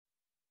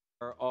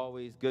Are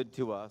always good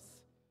to us.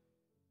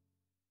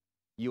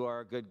 You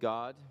are a good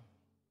God,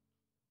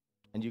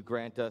 and you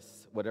grant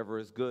us whatever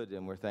is good,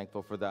 and we're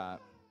thankful for that.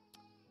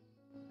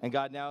 And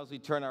God, now as we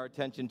turn our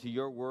attention to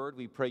your word,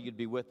 we pray you'd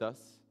be with us,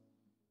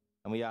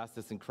 and we ask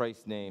this in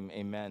Christ's name,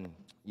 amen.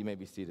 You may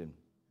be seated.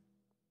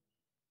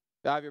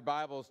 If you have your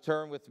Bibles,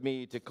 turn with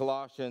me to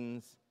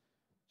Colossians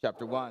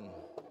chapter 1.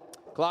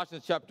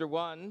 Colossians chapter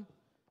 1,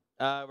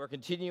 we're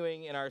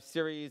continuing in our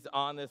series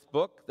on this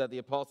book that the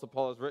Apostle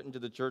Paul has written to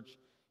the church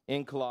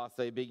in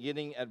Colossae,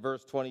 beginning at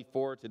verse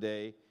 24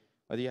 today,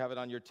 whether you have it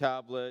on your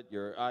tablet,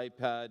 your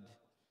iPad,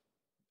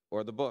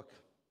 or the book.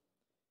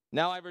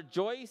 Now I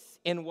rejoice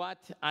in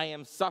what I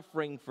am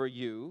suffering for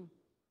you,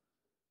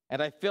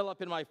 and I fill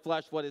up in my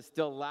flesh what is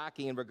still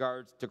lacking in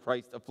regards to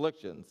Christ's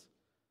afflictions,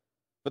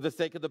 for the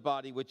sake of the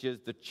body, which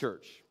is the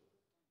church.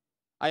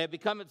 I have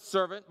become its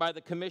servant by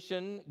the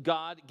commission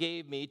God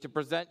gave me to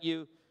present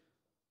you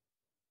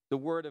the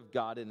word of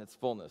God in its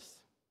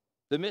fullness.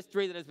 The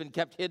mystery that has been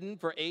kept hidden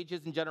for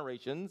ages and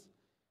generations,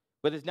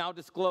 but is now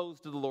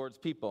disclosed to the Lord's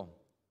people.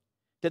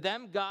 To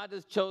them, God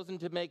has chosen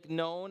to make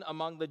known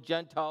among the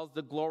Gentiles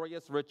the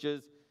glorious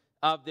riches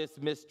of this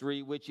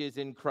mystery, which is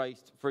in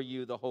Christ for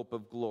you, the hope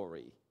of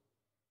glory.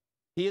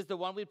 He is the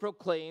one we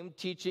proclaim,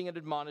 teaching and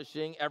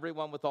admonishing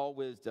everyone with all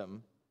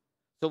wisdom,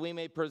 so we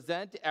may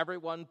present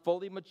everyone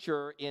fully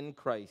mature in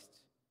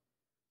Christ.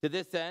 To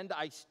this end,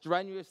 I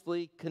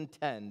strenuously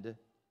contend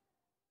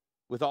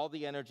with all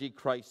the energy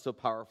Christ so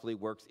powerfully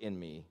works in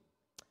me.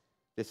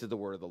 This is the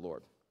word of the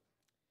Lord.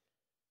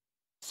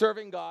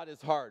 Serving God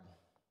is hard.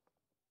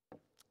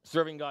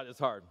 Serving God is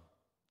hard.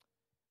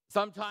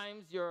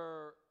 Sometimes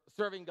you're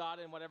serving God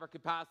in whatever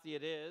capacity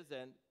it is,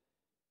 and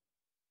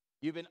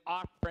you've been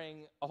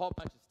offering a whole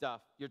bunch of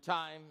stuff. Your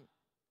time,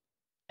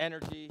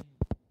 energy,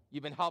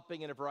 you've been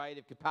helping in a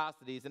variety of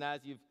capacities, and as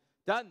you've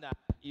done that,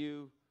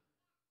 you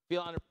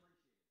feel unappreciated.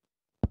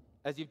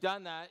 As you've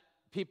done that,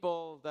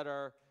 people that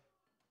are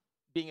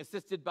being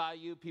assisted by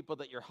you, people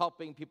that you're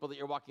helping, people that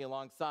you're walking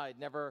alongside,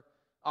 never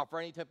offer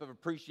any type of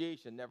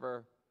appreciation,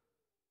 never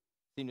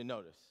seem to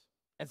notice.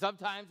 And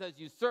sometimes as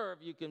you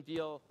serve, you can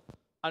feel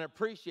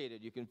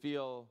unappreciated. You can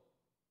feel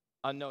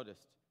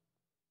unnoticed.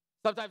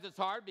 Sometimes it's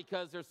hard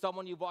because there's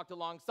someone you've walked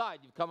alongside.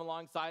 You've come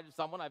alongside of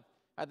someone. I've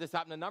had this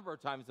happen a number of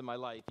times in my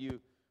life.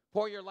 You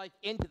pour your life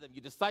into them.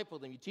 You disciple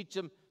them. You teach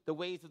them the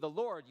ways of the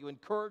Lord. You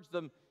encourage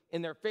them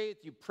in their faith.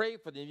 You pray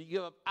for them. You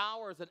give up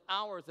hours and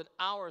hours and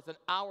hours and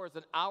hours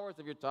and hours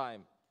of your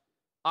time,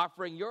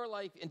 offering your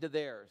life into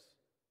theirs.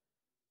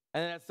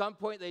 And then at some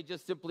point, they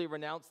just simply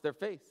renounce their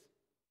faith.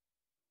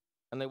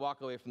 And they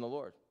walk away from the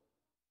Lord.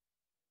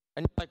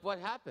 And you're like, what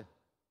happened?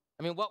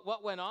 I mean,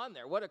 what went on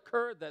there? What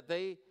occurred that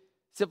they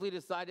simply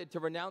decided to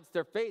renounce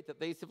their faith, that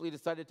they simply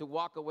decided to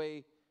walk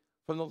away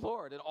from the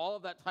Lord? And all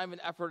of that time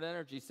and effort and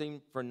energy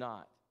seemed for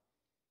naught.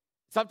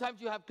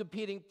 Sometimes you have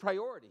competing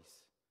priorities.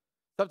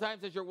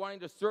 Sometimes as you're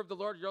wanting to serve the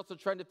Lord, you're also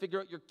trying to figure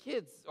out your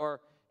kids or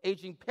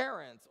aging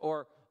parents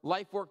or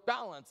life-work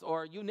balance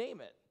or you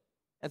name it.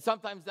 And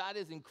sometimes that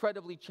is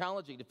incredibly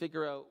challenging to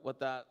figure out what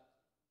that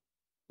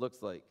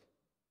looks like.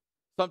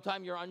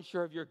 Sometimes you're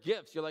unsure of your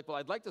gifts. You're like, well,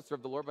 I'd like to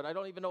serve the Lord, but I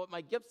don't even know what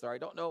my gifts are. I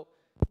don't know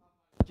how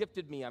God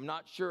gifted me. I'm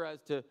not sure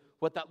as to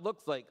what that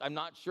looks like. I'm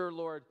not sure,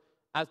 Lord,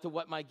 as to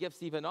what my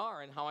gifts even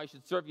are and how I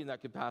should serve you in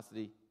that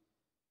capacity.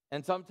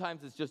 And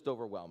sometimes it's just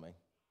overwhelming.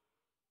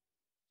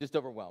 Just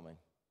overwhelming.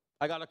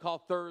 I got a call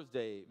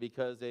Thursday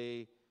because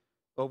a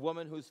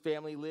woman whose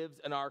family lives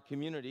in our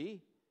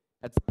community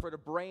had suffered a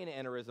brain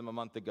aneurysm a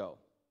month ago.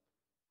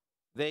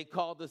 They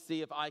called to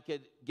see if I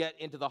could get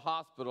into the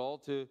hospital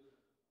to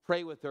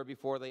pray with her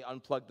before they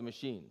unplugged the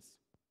machines.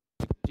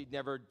 She'd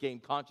never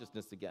gained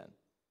consciousness again.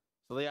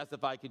 So they asked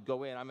if I could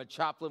go in. I'm a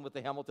chaplain with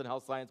the Hamilton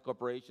Health Science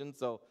Corporation,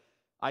 so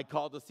I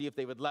called to see if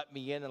they would let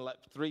me in and let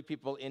 3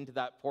 people into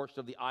that portion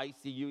of the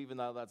ICU, even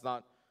though that's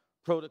not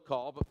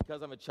protocol. But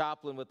because I'm a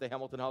chaplain with the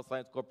Hamilton Health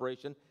Science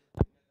Corporation,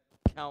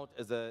 I count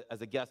as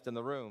a guest in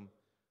the room.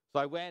 So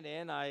I went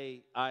in,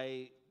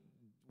 I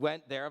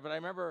went there, but I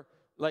remember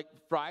like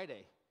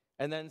Friday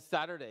and then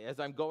Saturday, as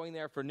I'm going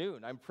there for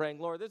noon, I'm praying,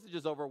 Lord, this is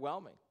just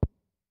overwhelming.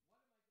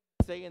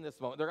 What am I say in this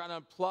moment? They're going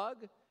to unplug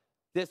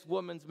this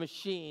woman's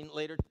machine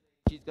later.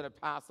 She's going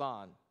to pass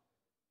on,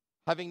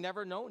 having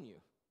never known you.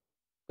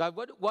 God,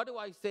 what do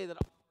I say that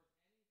offers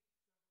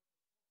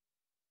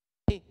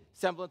any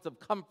semblance of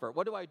comfort?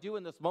 What do I do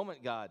in this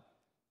moment, God?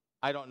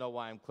 I don't know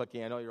why I'm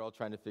clicking. I know you're all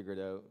trying to figure it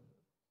out.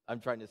 I'm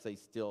trying to stay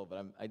still,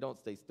 but I don't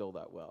stay still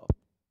that well.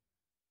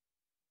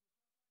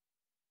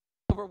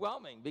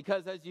 Overwhelming,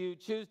 because as you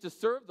choose to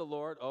serve the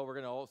Lord, we're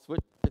going to all switch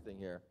everything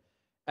here.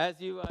 As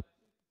you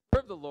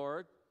serve the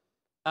Lord,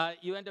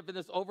 you end up in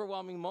this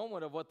overwhelming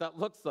moment of what that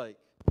looks like.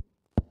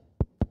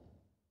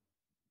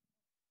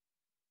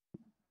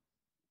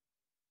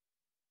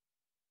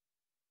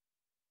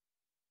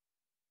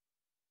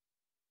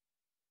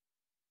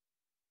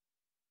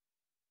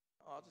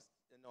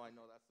 I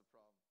know that's the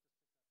problem.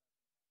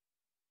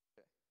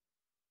 Okay.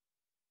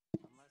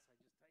 Unless I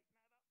just tighten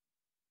that up.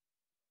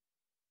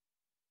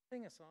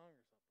 Sing a song or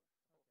something.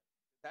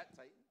 That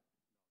tighten?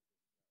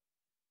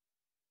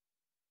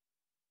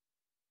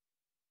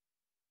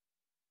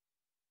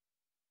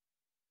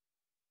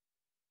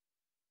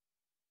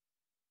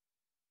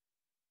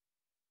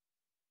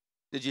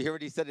 Did you hear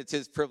what he said? It's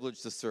his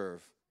privilege to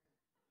serve.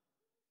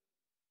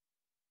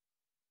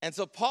 And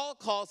so Paul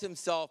calls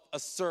himself a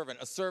servant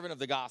of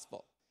the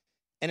gospel.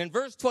 And in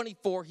verse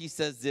 24, he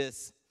says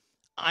this,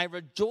 I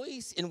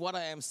rejoice in what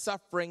I am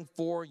suffering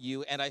for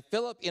you, and I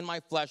fill up in my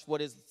flesh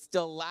what is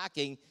still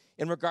lacking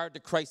in regard to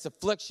Christ's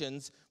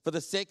afflictions for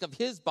the sake of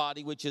his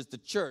body, which is the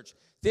church.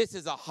 This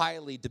is a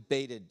highly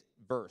debated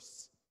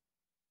verse.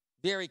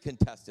 Very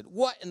contested.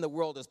 What in the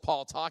world is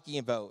Paul talking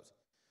about?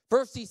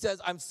 First, he says,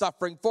 I'm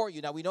suffering for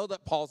you. Now, we know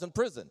that Paul's in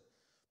prison.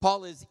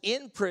 Paul is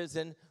in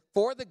prison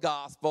for the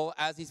gospel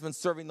as he's been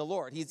serving the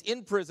Lord. He's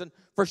in prison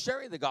for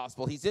sharing the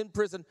gospel. He's in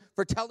prison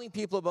for telling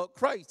people about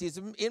Christ. He's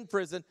in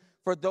prison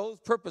for those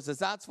purposes.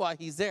 That's why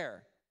he's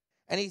there.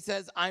 And he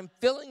says, I'm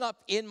filling up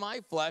in my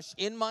flesh,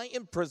 in my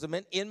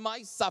imprisonment, in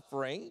my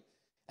suffering.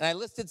 And I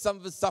listed some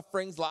of his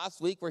sufferings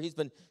last week where he's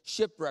been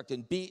shipwrecked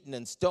and beaten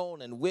and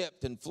stoned and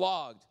whipped and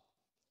flogged.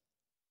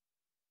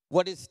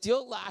 What is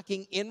still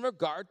lacking in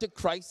regard to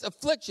Christ's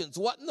afflictions?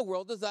 What in the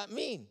world does that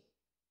mean?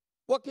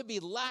 What could be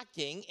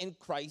lacking in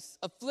Christ's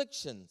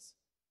afflictions?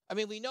 I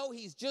mean, we know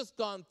he's just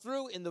gone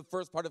through in the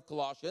first part of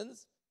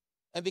Colossians,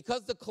 and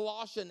because the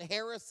Colossian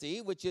heresy,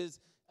 which is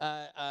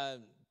a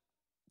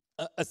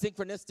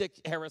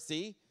synchronistic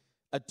heresy,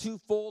 a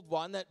twofold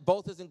one that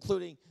both is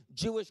including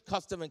Jewish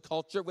custom and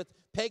culture with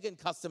pagan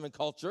custom and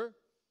culture,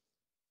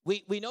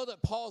 we know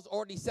that Paul's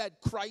already said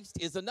Christ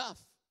is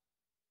enough.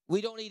 We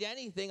don't need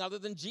anything other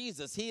than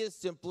Jesus. He is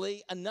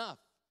simply enough.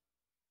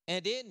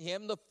 And in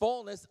him, the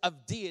fullness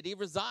of deity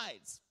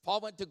resides.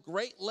 Paul went to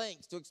great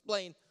lengths to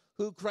explain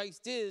who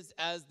Christ is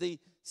as the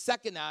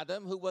second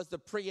Adam, who was the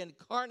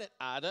pre-incarnate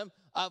Adam,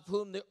 of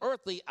whom the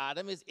earthly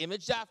Adam is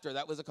imaged after.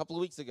 That was a couple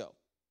of weeks ago.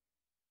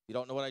 If you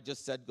don't know what I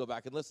just said, go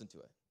back and listen to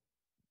it.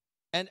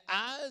 And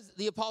as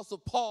the Apostle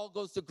Paul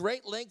goes to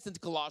great lengths into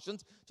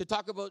Colossians to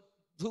talk about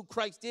who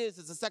Christ is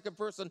as the second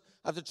person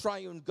of the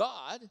triune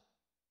God,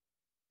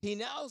 he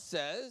now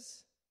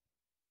says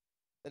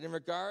that in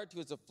regard to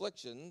his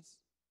afflictions,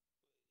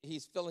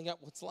 he's filling up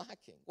what's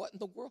lacking. What in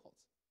the world?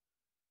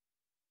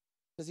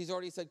 Because he's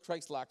already said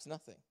Christ lacks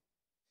nothing.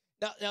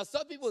 Now,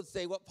 some people would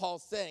say what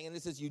Paul's saying, and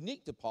this is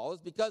unique to Paul, is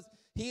because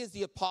he is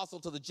the apostle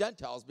to the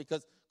Gentiles,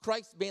 because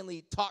Christ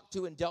mainly talked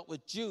to and dealt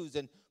with Jews,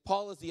 and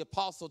Paul is the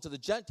apostle to the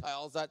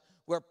Gentiles, that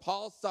where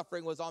Paul's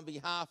suffering was on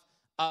behalf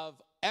of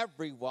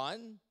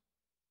everyone,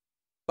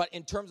 but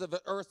in terms of an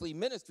earthly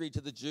ministry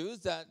to the Jews,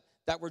 that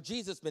where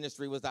Jesus'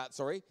 ministry was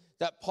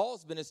that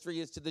Paul's ministry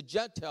is to the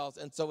Gentiles,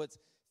 and so it's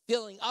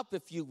filling up,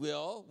 if you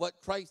will,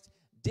 what Christ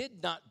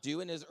did not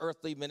do in his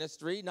earthly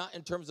ministry, not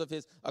in terms of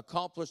his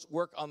accomplished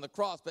work on the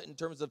cross, but in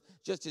terms of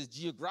just his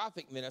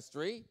geographic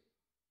ministry.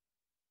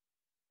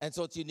 And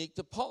so it's unique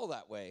to Paul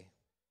that way.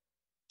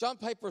 John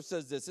Piper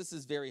says this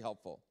is very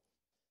helpful.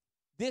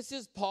 This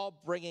is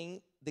Paul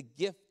bringing the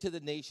gift to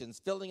the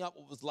nations, filling up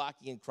what was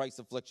lacking in Christ's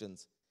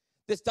afflictions.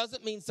 This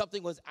doesn't mean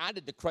something was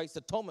added to Christ's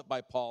atonement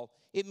by Paul.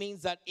 It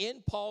means that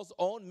in Paul's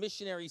own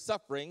missionary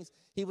sufferings,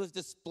 he was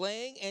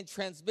displaying and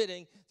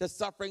transmitting the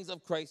sufferings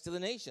of Christ to the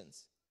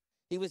nations.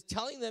 He was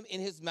telling them in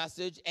his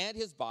message and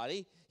his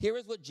body, here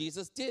is what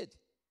Jesus did.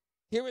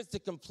 Here is the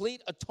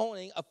complete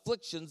atoning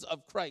afflictions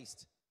of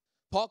Christ.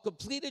 Paul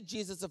completed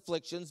Jesus'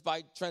 afflictions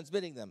by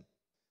transmitting them.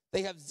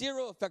 They have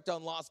zero effect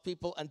on lost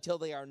people until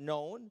they are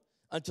known,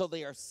 until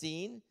they are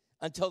seen,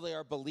 until they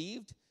are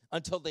believed,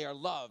 until they are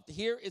loved.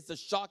 Here is the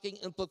shocking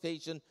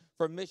implication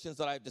for missions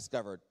that I've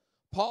discovered.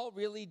 Paul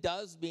really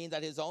does mean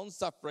that his own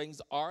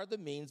sufferings are the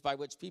means by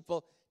which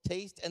people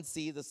taste and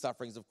see the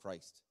sufferings of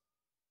Christ.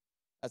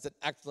 That's an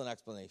excellent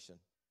explanation.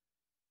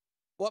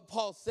 What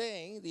Paul's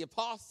saying, the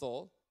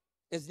apostle,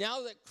 is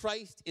now that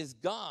Christ is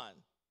gone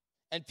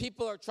and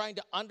people are trying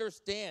to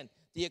understand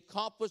the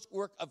accomplished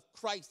work of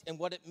Christ and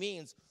what it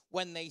means,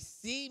 when they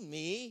see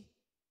me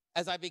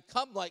as I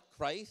become like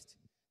Christ,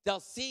 they'll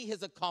see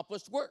his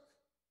accomplished work.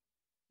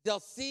 They'll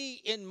see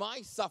in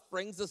my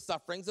sufferings the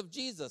sufferings of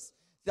Jesus.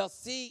 They'll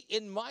see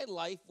in my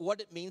life what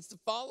it means to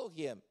follow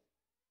him.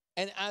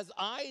 And as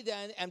I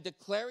then am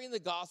declaring the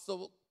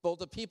gospel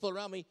to people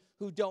around me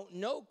who don't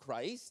know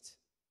Christ,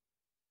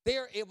 they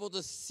are able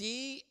to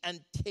see and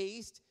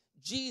taste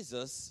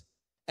Jesus.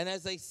 And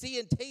as they see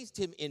and taste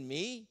him in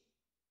me,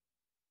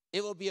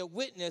 it will be a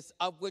witness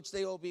of which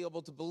they will be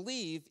able to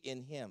believe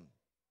in him.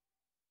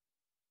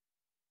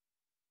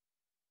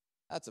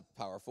 That's a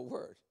powerful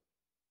word.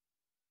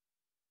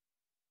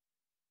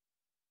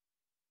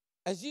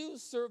 As you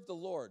serve the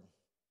Lord,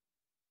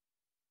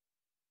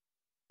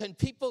 can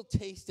people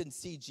taste and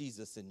see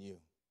Jesus in you?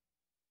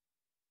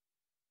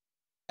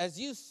 As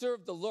you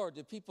serve the Lord,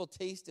 do people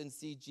taste and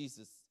see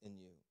Jesus in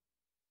you?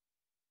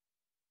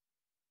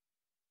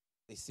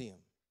 They see him.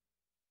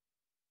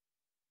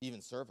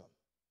 Even serve him.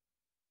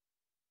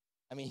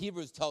 I mean,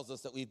 Hebrews tells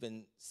us that we've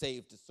been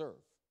saved to serve.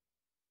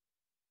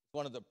 It's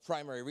one of the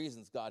primary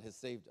reasons God has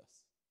saved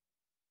us.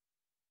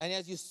 And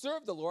as you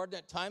serve the Lord,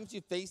 at times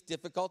you face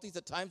difficulties,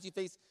 at times you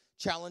face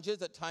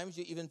challenges, at times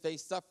you even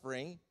face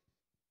suffering.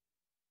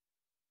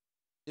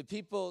 Do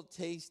people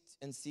taste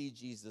and see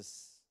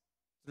Jesus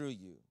through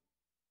you?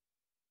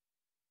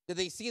 Did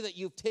they see that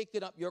you've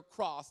taken up your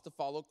cross to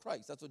follow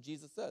Christ? That's what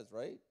Jesus says,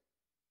 right?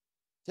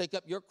 Take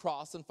up your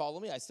cross and follow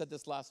me. I said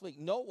this last week.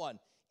 No one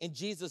in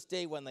Jesus'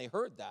 day when they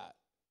heard that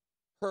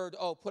heard,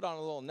 oh, put on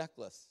a little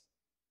necklace.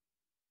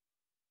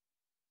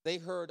 They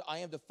heard, I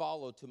am to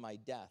follow to my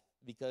death,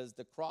 because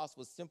the cross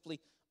was simply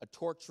a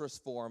torturous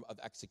form of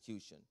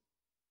execution.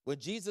 When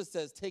Jesus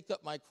says, take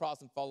up my cross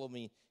and follow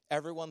me,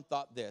 everyone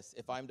thought this: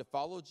 if I'm to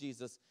follow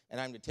Jesus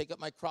and I'm to take up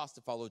my cross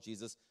to follow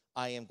Jesus,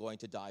 I am going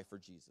to die for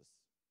Jesus.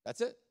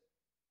 That's it.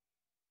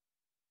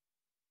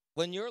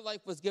 When your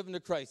life was given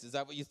to Christ, is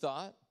that what you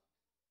thought?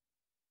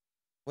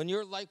 When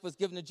your life was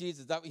given to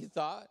Jesus, is that what you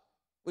thought?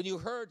 When you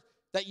heard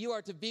that you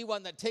are to be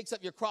one that takes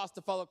up your cross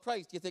to follow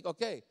Christ, you think,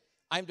 okay,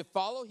 I'm to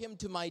follow him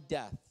to my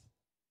death.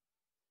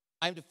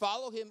 I'm to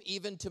follow him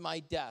even to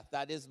my death.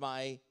 That is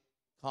my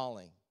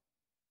calling.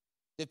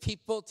 The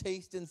people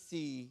taste and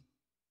see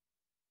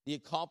the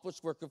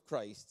accomplished work of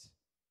Christ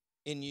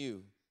in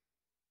you.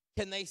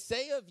 Can they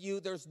say of you,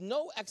 there's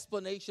no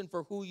explanation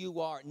for who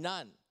you are?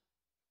 None.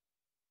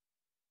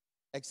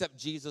 Except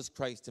Jesus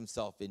Christ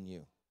himself in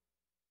you.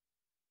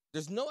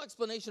 There's no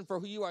explanation for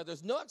who you are.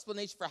 There's no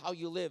explanation for how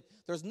you live.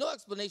 There's no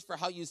explanation for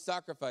how you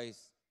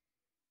sacrifice.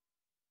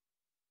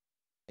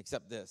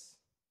 Except this: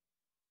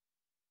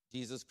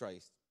 Jesus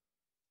Christ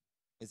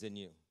is in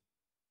you.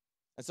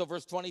 And so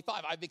verse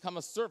 25, I've become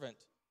a servant.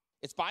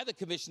 It's by the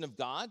commission of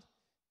God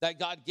that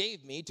God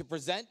gave me to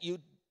present you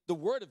the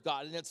word of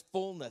God in its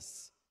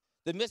fullness,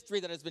 the mystery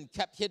that has been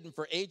kept hidden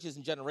for ages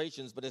and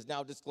generations, but is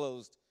now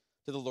disclosed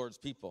to the Lord's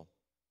people.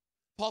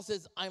 Paul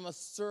says, I'm a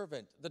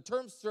servant. The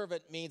term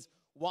servant means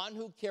one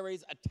who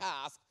carries a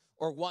task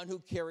or one who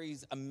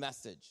carries a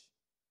message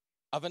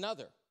of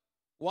another.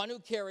 One who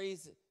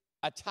carries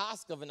a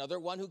task of another,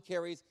 one who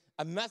carries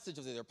a message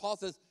of the other. Paul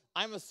says,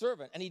 I'm a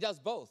servant, and he does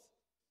both.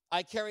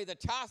 I carry the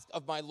task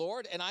of my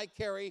Lord, and I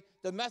carry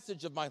the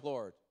message of my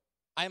Lord.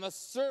 I am a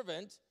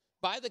servant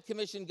by the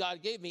commission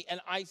God gave me,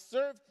 and I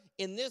serve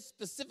in this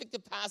specific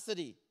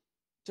capacity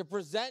to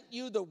present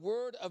you the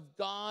word of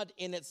God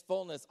in its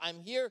fullness. I'm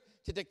here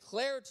to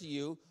declare to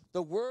you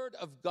the word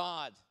of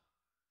God.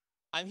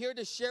 I'm here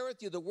to share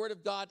with you the word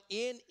of God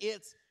in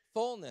its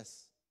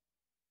fullness.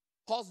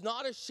 Paul's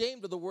not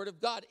ashamed of the word of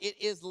God.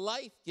 It is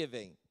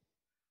life-giving.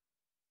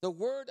 The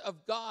word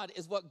of God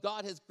is what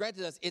God has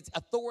granted us. It's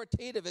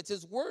authoritative. It's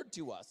his word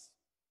to us.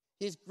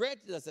 He's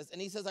granted us this,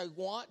 and he says, I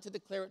want to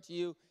declare it to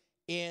you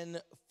in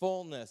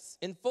fullness.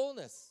 In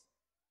fullness.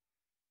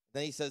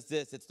 Then he says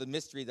this: it's the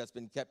mystery that's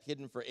been kept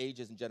hidden for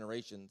ages and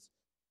generations,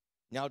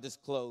 now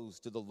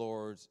disclosed to the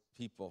Lord's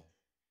people.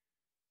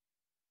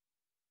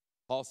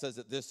 Paul says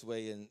it this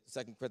way in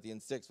 2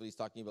 Corinthians 6 when he's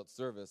talking about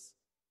service.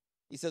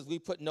 He says, we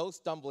put no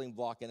stumbling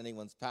block in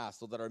anyone's path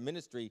so that our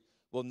ministry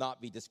will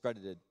not be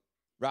discredited.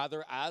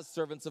 Rather, as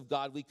servants of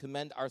God, we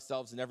commend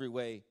ourselves in every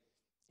way,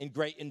 in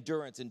great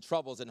endurance, in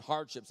troubles, in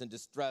hardships, in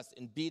distress,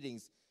 in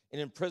beatings, in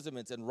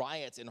imprisonments, in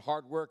riots, in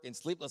hard work, in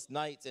sleepless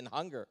nights, in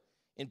hunger,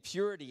 in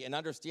purity, in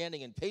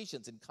understanding, in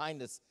patience, in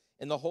kindness,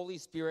 in the Holy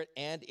Spirit,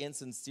 and in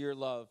sincere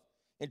love,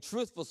 in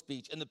truthful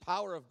speech, in the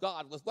power of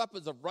God, with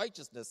weapons of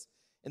righteousness,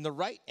 in the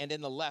right and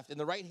in the left, in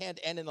the right hand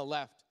and in the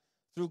left,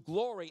 through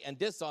glory and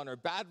dishonor,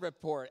 bad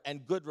report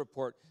and good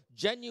report,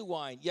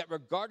 genuine, yet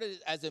regarded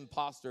as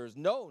impostors,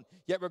 known,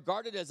 yet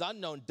regarded as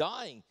unknown,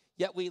 dying,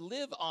 yet we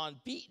live on,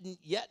 beaten,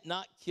 yet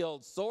not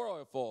killed,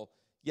 sorrowful,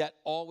 yet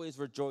always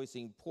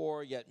rejoicing,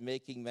 poor, yet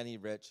making many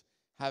rich,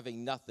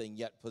 having nothing,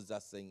 yet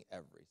possessing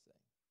everything.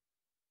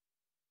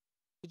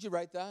 Could you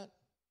write that?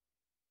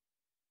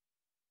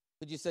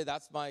 Could you say,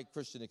 that's my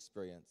Christian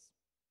experience?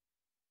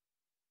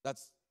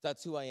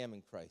 That's who I am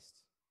in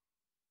Christ.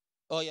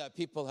 Oh yeah,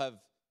 people have,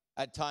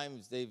 at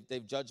times,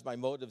 they've judged my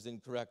motives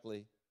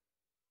incorrectly.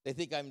 They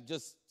think I'm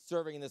just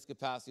serving in this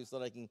capacity so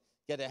that I can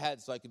get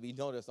ahead, so I can be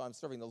noticed. Oh, I'm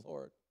serving the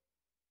Lord.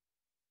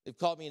 They've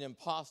called me an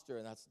imposter,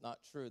 and that's not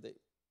true.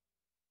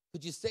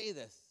 Could you say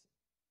this?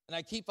 And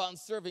I keep on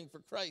serving for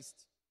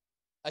Christ.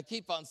 I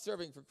keep on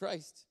serving for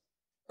Christ.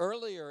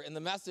 Earlier in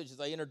the message, as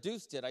I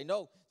introduced it, I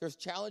know there's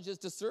challenges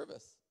to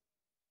service.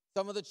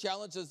 Some of the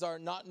challenges are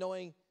not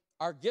knowing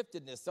our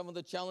giftedness. Some of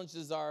the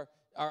challenges are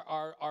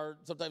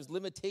sometimes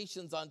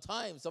limitations on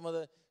time. Some of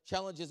the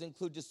challenges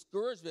include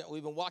discouragement.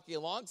 We've been walking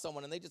along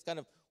someone and they just kind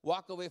of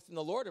walk away from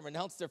the Lord and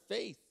renounce their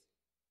faith.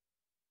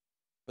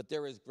 But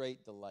there is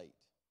great delight.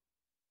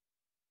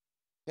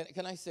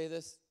 Can I say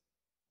this?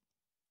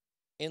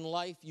 In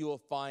life, you will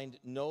find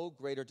no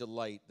greater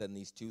delight than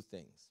these two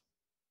things.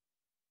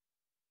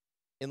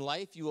 In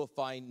life, you will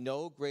find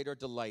no greater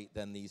delight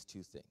than these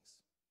two things.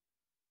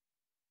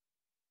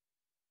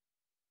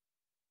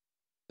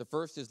 The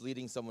first is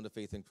leading someone to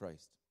faith in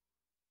Christ.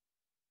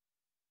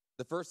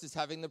 The first is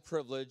having the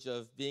privilege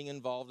of being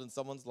involved in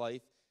someone's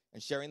life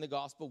and sharing the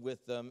gospel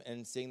with them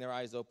and seeing their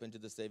eyes open to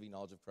the saving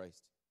knowledge of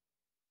Christ.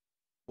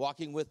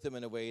 Walking with them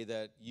in a way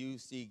that you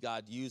see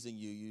God using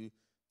you. You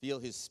feel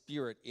his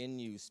spirit in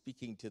you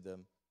speaking to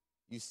them.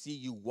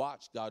 You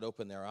watch God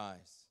open their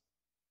eyes.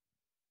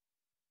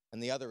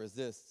 And the other is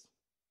this: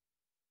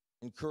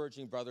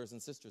 encouraging brothers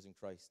and sisters in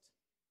Christ.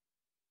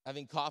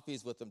 having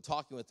coffees with them,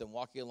 talking with them,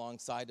 walking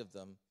alongside of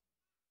them.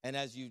 And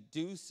as you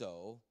do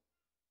so,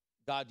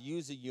 God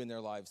using you in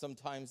their lives,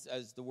 sometimes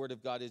as the word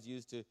of God is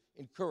used to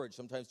encourage,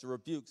 sometimes to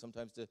rebuke,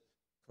 sometimes to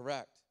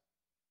correct,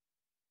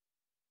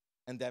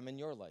 and them in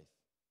your life.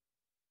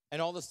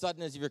 And all of a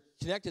sudden, as you're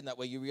connected in that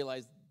way, you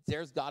realize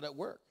there's God at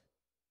work.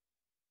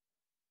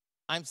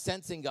 I'm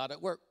sensing God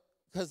at work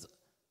because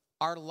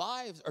our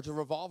lives are to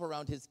revolve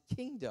around his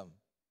kingdom.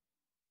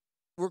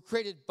 We're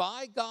created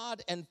by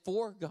God and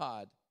for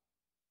God.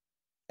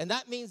 And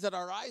that means that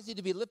our eyes need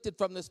to be lifted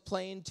from this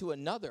plane to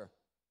another.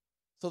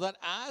 So that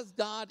as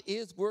God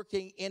is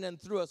working in and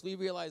through us, we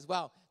realize,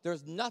 wow,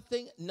 there's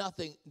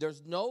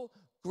there's no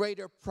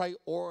greater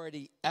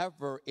priority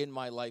ever in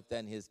my life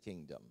than his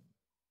kingdom.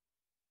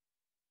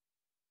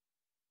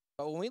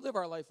 But when we live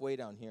our life way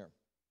down here,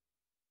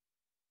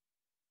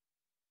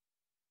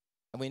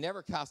 and we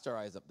never cast our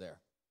eyes up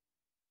there,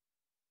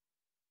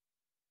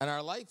 and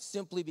our life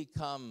simply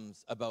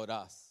becomes about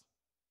us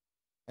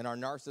and our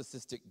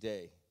narcissistic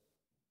day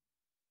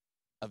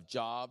of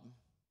job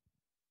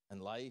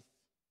and life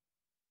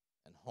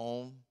and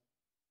home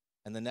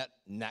and the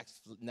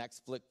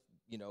next flick,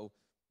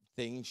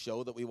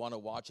 show that we want to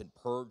watch and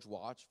purge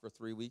watch for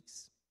 3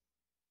 weeks.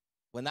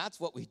 When that's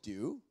what we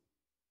do,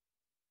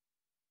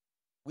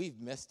 we've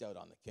missed out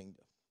on the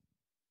kingdom.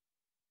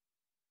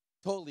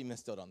 Totally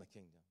missed out on the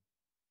kingdom.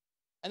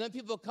 And then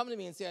people come to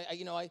me and say,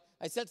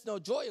 I sense no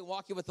joy in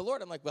walking with the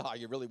Lord. I'm like, well, are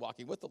you really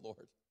walking with the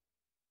Lord?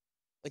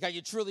 Like, are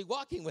you truly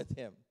walking with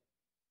him?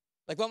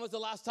 Like, when was the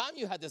last time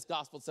you had this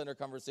gospel-centered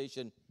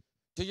conversation?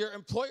 Do your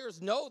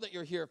employers know that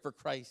you're here for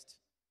Christ?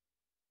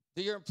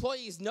 Do your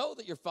employees know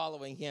that you're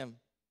following him?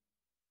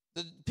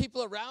 The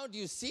people around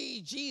you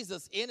see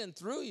Jesus in and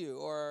through you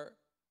or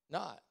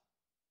not?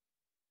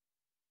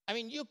 I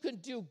mean, you can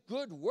do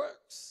good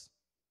works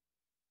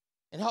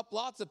and help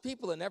lots of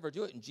people and never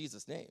do it in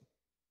Jesus' name.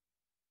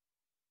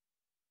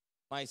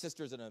 My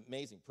sister's an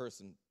amazing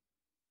person,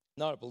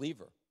 not a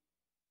believer.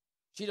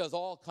 She does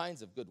all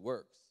kinds of good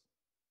works.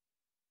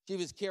 She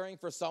was caring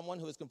for someone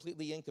who was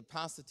completely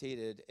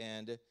incapacitated,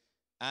 and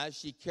as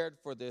she cared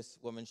for this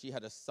woman, she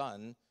had a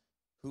son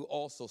who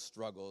also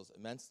struggles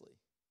immensely.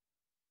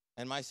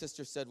 And my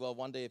sister said, well,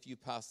 one day if you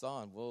pass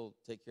on, we'll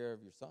take care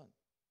of your son.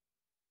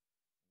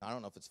 I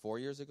don't know if it's 4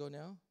 years ago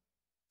now,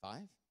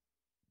 5.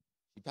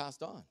 She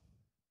passed on.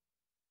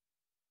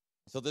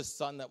 So this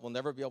son that will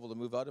never be able to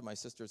move out of my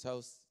sister's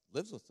house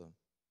lives with them.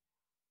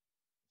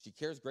 She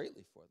cares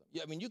greatly for them.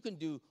 Yeah, I mean, you can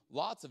do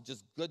lots of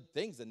just good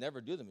things and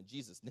never do them in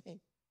Jesus' name.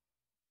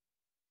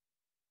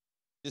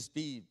 Just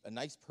be a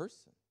nice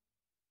person.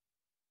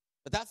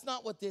 But that's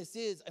not what this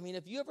is. I mean,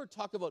 if you ever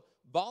talk about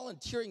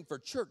volunteering for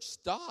church,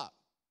 stop.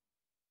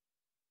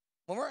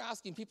 When we're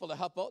asking people to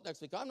help out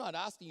next week, I'm not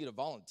asking you to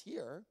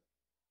volunteer.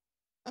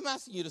 I'm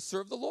asking you to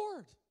serve the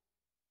Lord.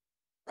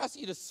 We're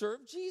asking you to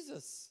serve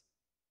Jesus.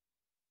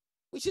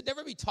 We should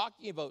never be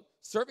talking about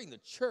serving the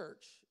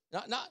church,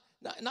 not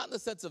in the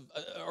sense of,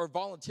 or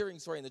volunteering,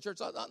 in the church,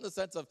 not in the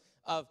sense of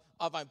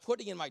I'm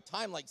putting in my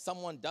time like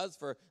someone does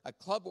for a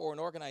club or an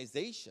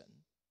organization.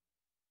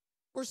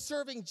 We're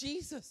serving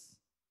Jesus.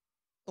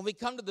 When we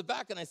come to the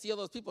back and I see all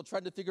those people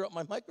trying to figure out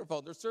my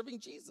microphone, they're serving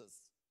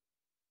Jesus.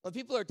 When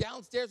people are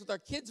downstairs with our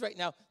kids right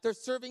now, they're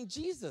serving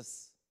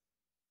Jesus.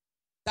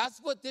 That's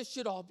what this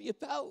should all be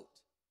about.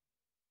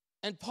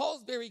 And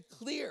Paul's very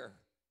clear.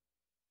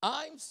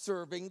 I'm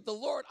serving the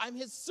Lord. I'm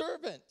his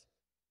servant.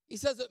 He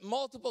says it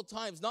multiple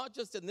times, not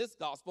just in this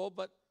gospel,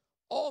 but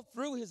all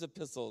through his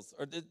epistles,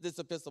 or this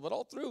epistle, but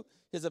all through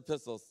his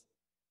epistles.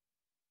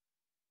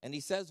 And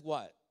he says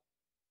what?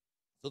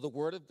 So the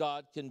word of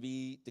God can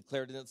be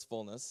declared in its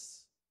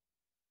fullness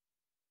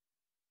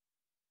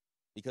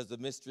because the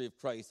mystery of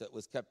Christ that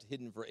was kept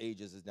hidden for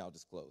ages is now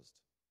disclosed.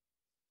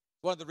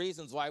 One of the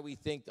reasons why we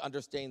think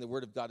understanding the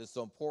Word of God is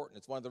so important.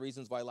 It's one of the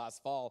reasons why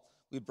last fall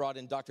we brought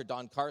in Dr.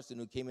 Don Carson,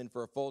 who came in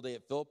for a full day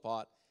at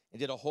Philpott and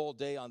did a whole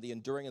day on the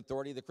enduring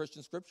authority of the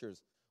Christian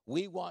Scriptures.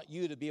 We want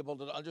you to be able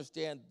to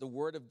understand the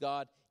Word of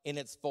God in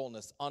its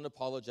fullness,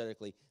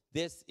 unapologetically.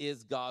 This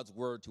is God's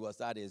Word to us.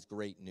 That is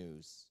great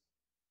news.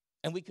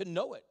 And we can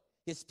know it.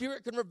 His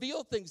Spirit can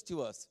reveal things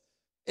to us.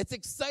 It's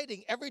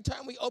exciting. Every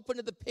time we open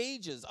to the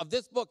pages of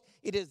this book,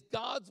 it is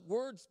God's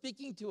Word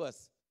speaking to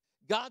us.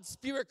 God's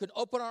Spirit can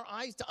open our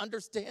eyes to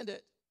understand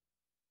it.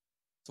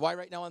 That's why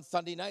right now on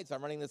Sunday nights,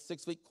 I'm running this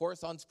 6-week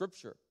course on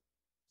Scripture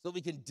so that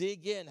we can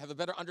dig in, have a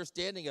better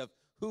understanding of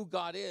who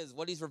God is,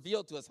 what he's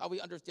revealed to us, how we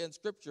understand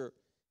Scripture,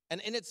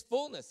 and in its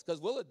fullness,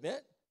 because we'll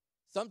admit,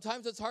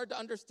 sometimes it's hard to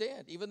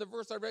understand. Even the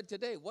verse I read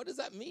today, what does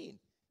that mean?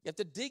 You have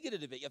to dig into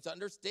it a bit. You have to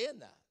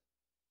understand that.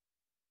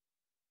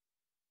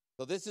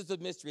 So this is a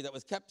mystery that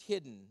was kept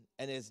hidden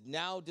and is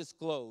now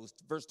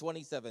disclosed. Verse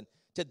 27,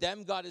 to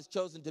them God has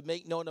chosen to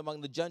make known among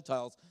the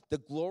Gentiles the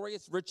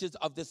glorious riches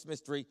of this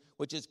mystery,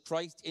 which is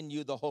Christ in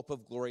you, the hope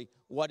of glory.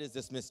 What is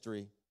this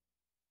mystery?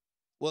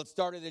 Well, it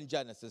started in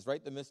Genesis,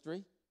 right? The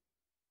mystery.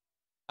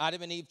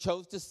 Adam and Eve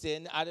chose to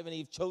sin. Adam and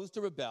Eve chose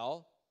to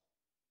rebel.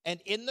 And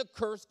in the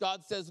curse,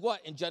 God says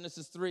what in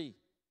Genesis 3?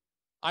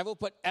 I will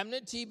put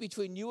enmity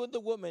between you and the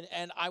woman,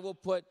 and I will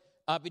put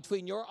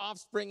between your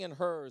offspring and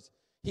hers.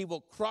 He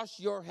will crush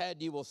your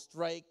head. You will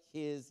strike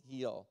his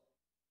heel.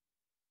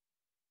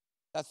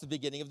 That's the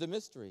beginning of the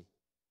mystery.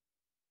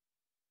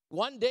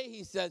 One day,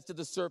 he says to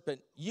the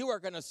serpent, you are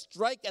going to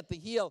strike at the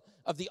heel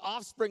of the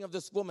offspring of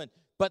this woman,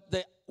 but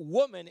the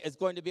woman is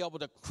going to be able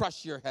to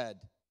crush your head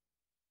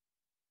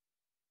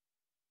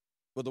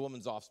with the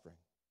woman's offspring.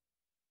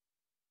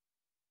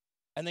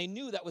 And they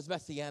knew that was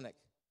messianic.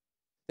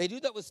 They knew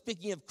that was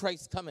speaking of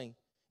Christ's coming.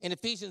 In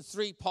Ephesians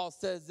 3, Paul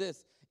says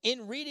this,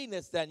 in reading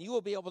this then, you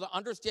will be able to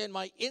understand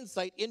my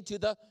insight into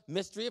the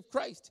mystery of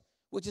Christ,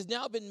 which has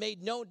now been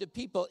made known to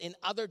people in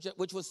other,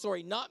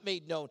 not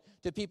made known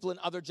to people in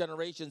other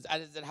generations,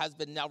 as it has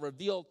been now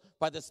revealed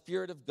by the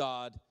Spirit of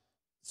God,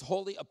 His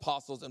holy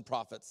apostles and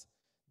prophets.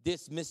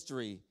 This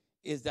mystery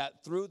is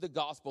that through the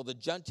gospel, the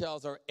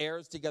Gentiles are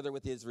heirs together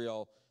with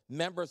Israel,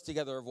 members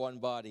together of one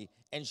body,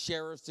 and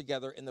sharers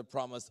together in the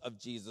promise of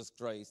Jesus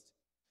Christ.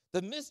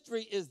 The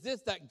mystery is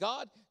this, that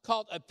God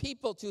called a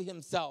people to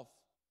himself.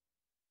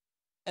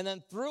 And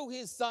then through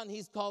his son,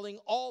 he's calling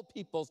all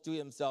peoples to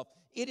himself.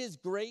 It is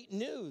great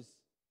news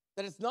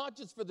that it's not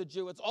just for the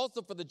Jew, it's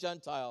also for the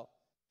Gentile.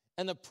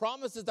 And the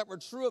promises that were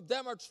true of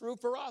them are true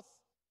for us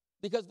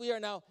because we are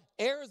now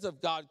heirs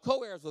of God,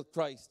 co-heirs with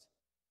Christ.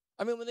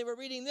 I mean, when they were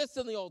reading this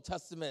in the Old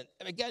Testament,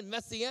 and again,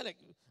 messianic,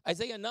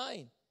 Isaiah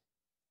 9,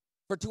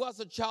 for to us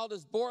a child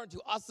is born, to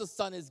us a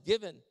son is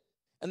given,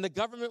 and the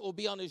government will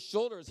be on his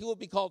shoulders. He will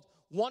be called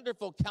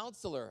Wonderful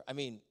Counselor. I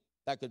mean,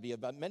 that could be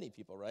about many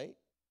people, right?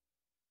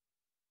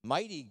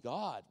 Mighty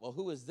God. Well,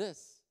 who is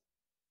this?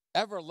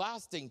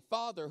 Everlasting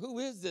Father. Who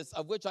is this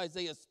of which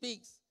Isaiah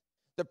speaks?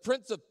 The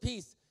Prince of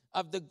Peace.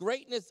 Of the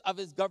greatness of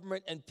his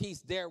government and peace,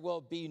 there will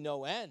be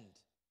no end.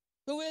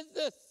 Who is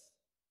this?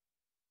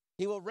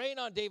 He will reign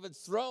on David's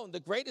throne, the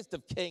greatest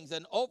of kings,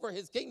 and over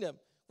his kingdom,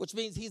 which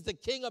means he's the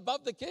king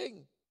above the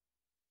king.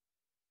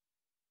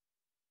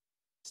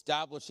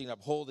 Establishing,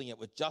 upholding it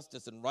with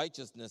justice and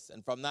righteousness,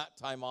 and from that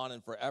time on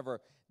and forever,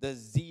 the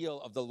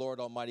zeal of the Lord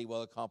Almighty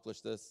will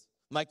accomplish this.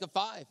 Micah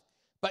 5,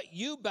 but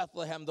you,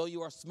 Bethlehem, though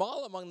you are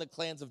small among the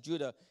clans of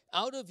Judah,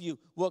 out of you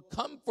will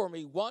come for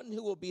me one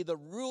who will be the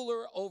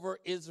ruler over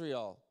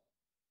Israel.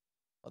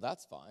 Well,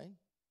 that's fine.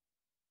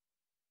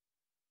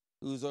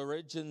 Whose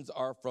origins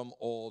are from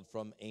old,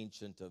 from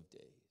ancient of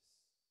days.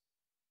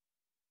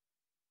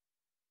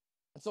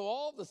 And so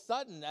all of a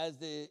sudden, as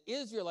the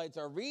Israelites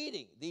are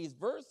reading these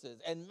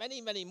verses, and many,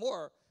 many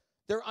more,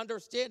 they're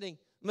understanding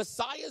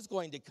Messiah is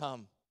going to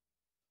come.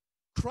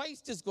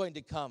 Christ is going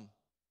to come.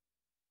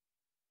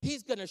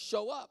 He's going to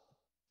show up.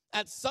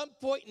 At some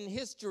point in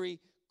history,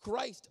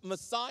 Christ,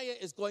 Messiah,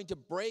 is going to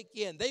break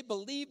in. They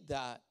believed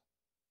that.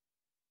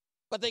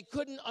 But they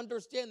couldn't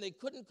understand. They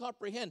couldn't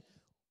comprehend.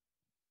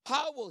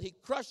 How will he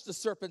crush the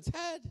serpent's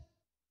head?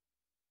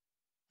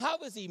 How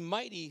is he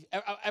mighty,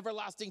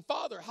 everlasting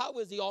Father? How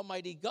is he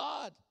almighty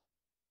God?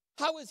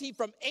 How is he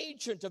from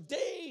ancient of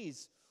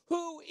days?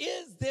 Who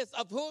is this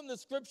of whom the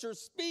scriptures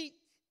speak?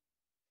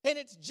 And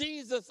it's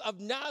Jesus of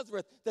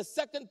Nazareth, the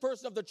second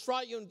person of the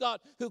triune God,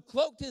 who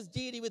cloaked his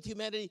deity with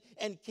humanity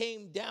and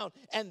came down.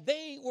 And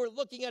they were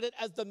looking at it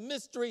as the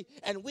mystery,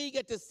 and we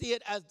get to see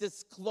it as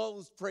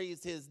disclosed,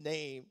 praise his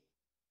name.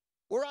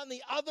 We're on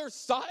the other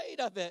side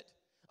of it,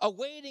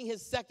 awaiting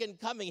his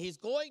second coming. He's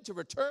going to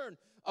return,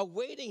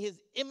 awaiting his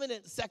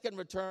imminent second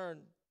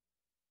return,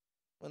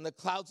 when the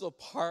clouds will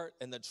part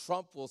and the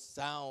trump will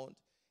sound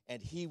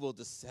and he will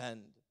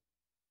descend.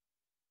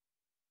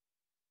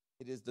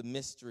 It is the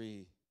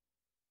mystery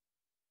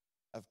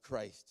of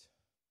Christ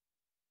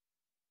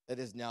that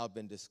has now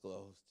been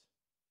disclosed.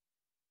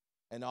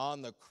 And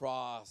on the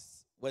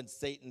cross, when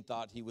Satan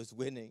thought he was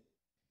winning,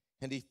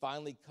 and he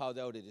finally called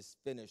out, it is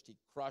finished, he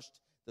crushed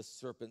the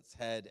serpent's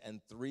head, and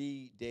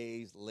 3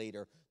 days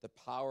later, the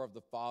power of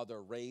the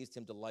Father raised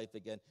him to life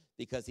again,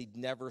 because he'd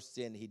never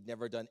sinned, he'd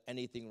never done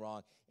anything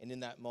wrong, and in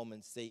that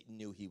moment, Satan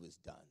knew he was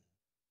done.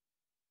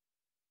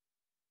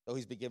 So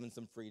he's been given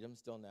some freedom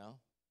still now.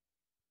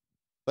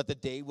 But the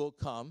day will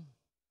come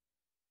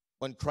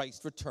when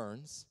Christ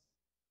returns,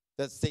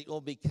 that Satan will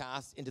be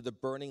cast into the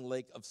burning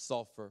lake of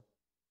sulfur.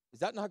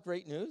 Is that not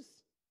great news?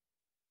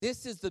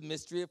 This is the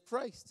mystery of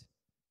Christ.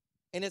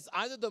 And it's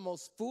either the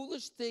most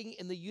foolish thing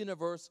in the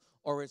universe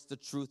or it's the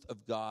truth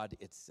of God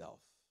itself.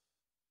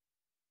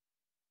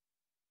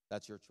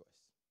 That's your choice.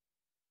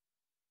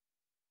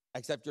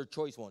 Except your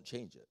choice won't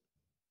change it.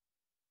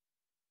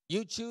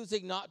 You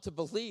choosing not to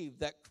believe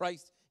that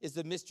Christ is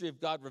the mystery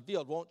of God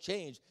revealed won't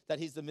change that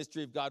he's the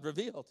mystery of God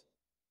revealed.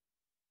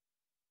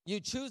 You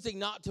choosing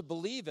not to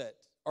believe it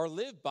or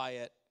live by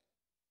it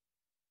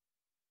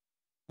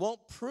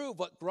won't prove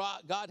what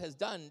God has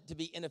done to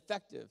be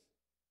ineffective.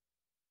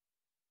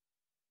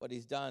 What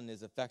he's done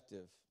is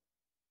effective.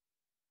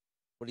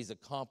 What he's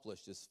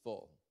accomplished is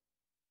full.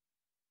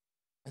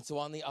 And so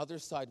on the other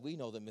side, we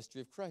know the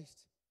mystery of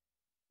Christ.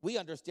 We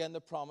understand the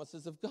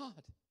promises of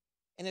God.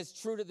 And it's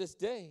true to this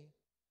day.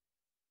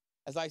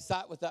 As I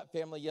sat with that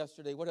family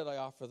yesterday, what did I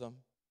offer them?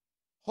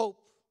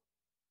 Hope.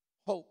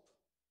 Hope.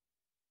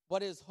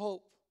 What is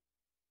hope?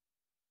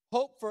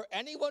 hope for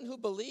anyone who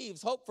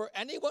believes, hope for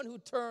anyone who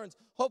turns,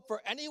 hope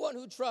for anyone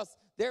who trusts.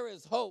 There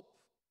is hope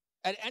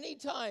at any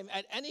time,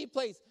 at any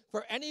place,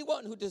 for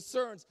anyone who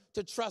discerns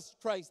to trust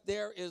Christ.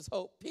 There is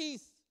hope.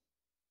 Peace.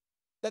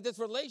 That this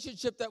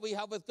relationship that we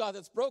have with God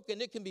that's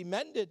broken, it can be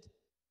mended.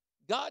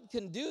 God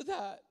can do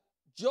that.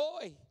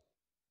 Joy.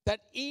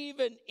 That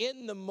even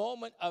in the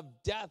moment of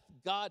death,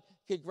 God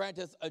can grant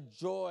us a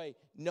joy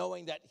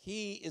knowing that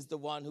he is the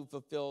one who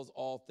fulfills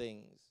all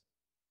things,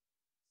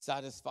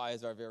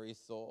 satisfies our very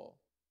soul.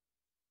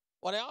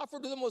 What I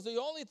offered to them was the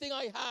only thing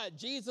I had,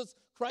 Jesus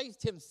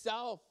Christ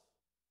himself.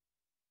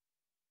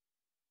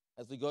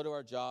 As we go to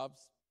our jobs,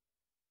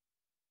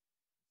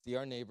 see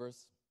our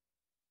neighbors,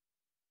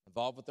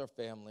 involved with our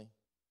family,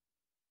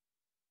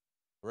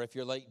 or if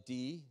you're like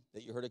D,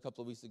 that you heard a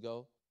couple of weeks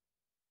ago,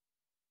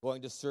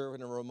 going to serve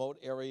in a remote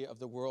area of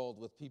the world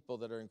with people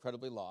that are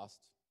incredibly lost,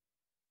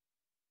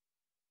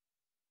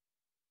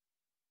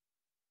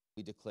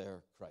 we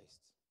declare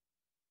Christ,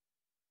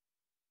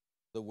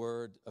 the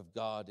Word of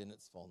God in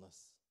its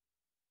fullness,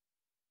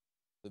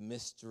 the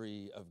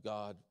mystery of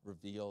God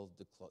revealed,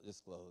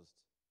 disclosed.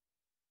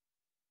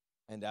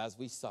 And as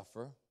we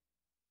suffer,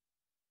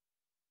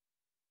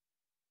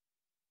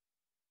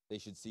 they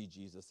should see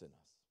Jesus in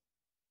us.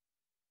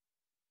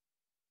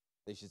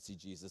 They should see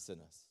Jesus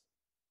in us.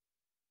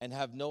 And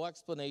have no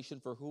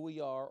explanation for who we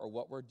are or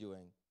what we're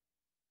doing,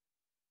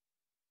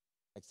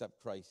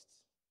 except Christ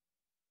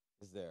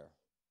is there.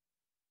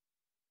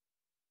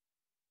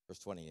 Verse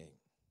 28.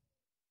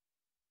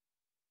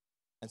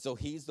 And so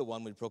he's the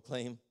one we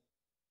proclaim.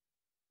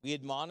 We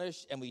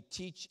admonish and we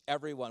teach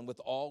everyone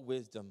with all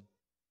wisdom,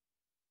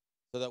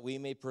 so that we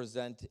may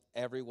present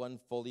everyone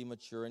fully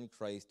mature in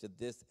Christ. To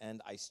this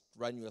end, I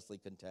strenuously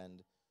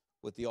contend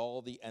with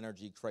all the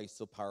energy Christ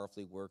so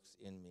powerfully works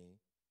in me.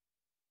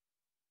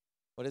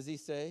 What does he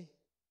say?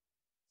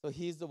 So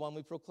he's the one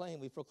we proclaim.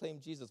 We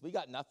proclaim Jesus. We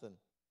got nothing.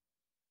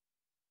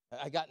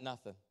 I got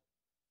nothing.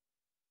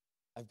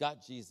 I've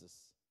got Jesus.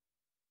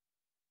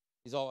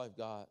 He's all I've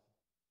got.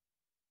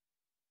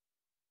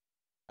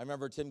 I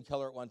remember Tim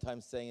Keller at one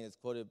time saying, and it's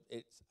quoted,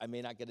 I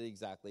may not get it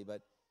exactly,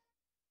 but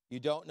you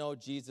don't know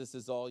Jesus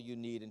is all you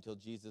need until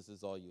Jesus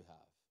is all you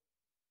have.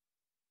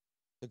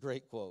 It's a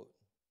great quote.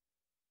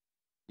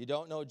 You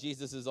don't know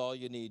Jesus is all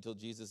you need till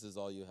Jesus is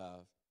all you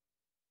have.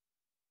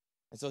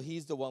 And so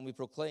he's the one we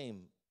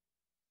proclaim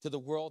to the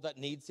world that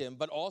needs him,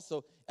 but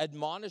also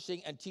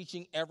admonishing and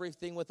teaching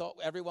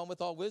everyone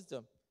with all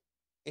wisdom.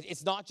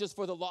 It's not just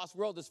for the lost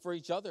world, it's for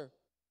each other.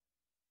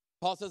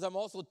 Paul says, I'm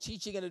also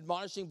teaching and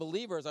admonishing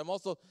believers. I'm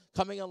also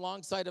coming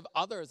alongside of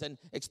others and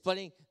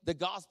explaining the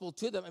gospel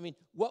to them. I mean,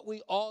 what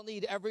we all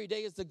need every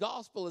day is the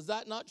gospel. Is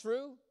that not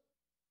true?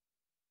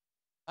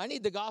 I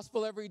need the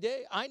gospel every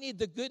day. I need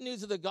the good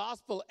news of the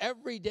gospel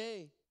every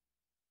day.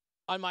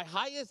 On my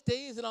highest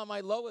days and on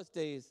my lowest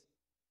days.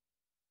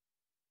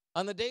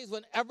 On the days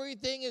when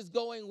everything is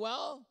going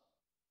well.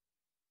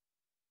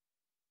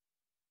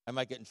 I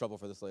might get in trouble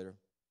for this later.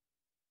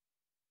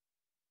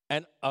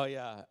 And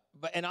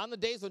and on the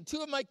days when two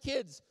of my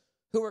kids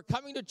who were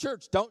coming to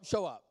church don't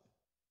show up.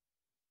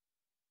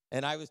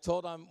 And I was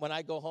told when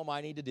I go home, I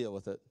need to deal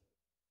with it.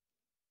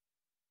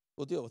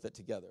 We'll deal with it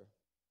together.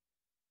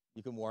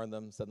 You can warn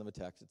them, send them a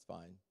text, it's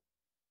fine.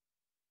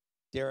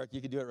 Derek, you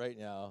can do it right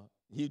now.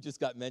 You just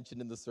got mentioned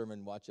in the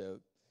sermon, watch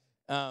out.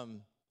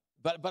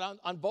 But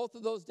on both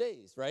of those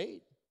days,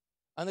 right?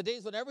 On the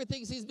days when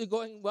everything seems to be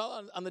going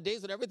well, on the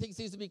days when everything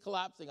seems to be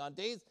collapsing, on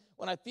days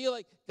when I feel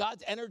like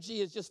God's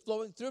energy is just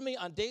flowing through me,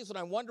 on days when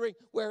I'm wondering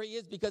where he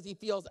is because he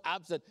feels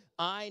absent,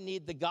 I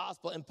need the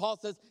gospel. And Paul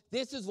says,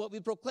 this is what we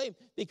proclaim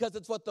because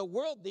it's what the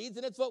world needs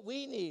and it's what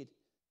we need.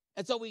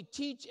 And so we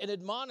teach and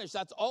admonish.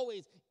 That's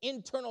always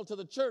internal to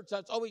the church.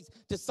 That's always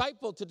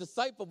disciple to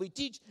disciple. We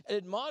teach and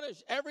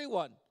admonish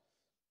everyone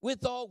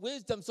with all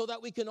wisdom so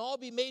that we can all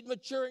be made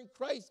mature in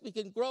Christ. We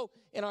can grow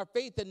in our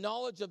faith and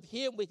knowledge of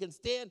him. We can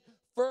stand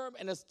firm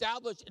and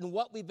established in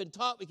what we've been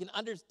taught. We can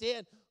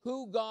understand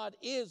who God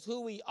is,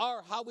 who we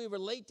are, how we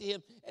relate to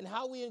him, and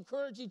how we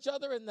encourage each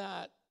other in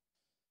that.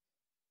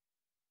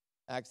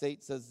 Acts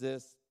 8 says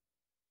this,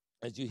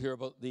 as you hear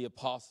about the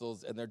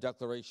apostles and their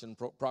declaration,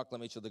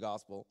 proclamation of the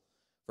gospel.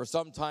 For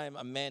some time,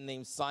 a man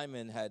named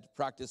Simon had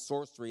practiced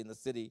sorcery in the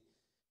city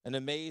and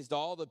amazed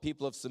all the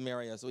people of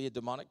Samaria. So he had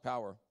demonic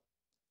power.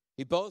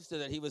 He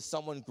boasted that he was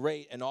someone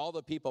great, and all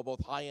the people,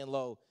 both high and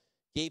low,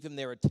 gave him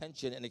their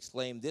attention and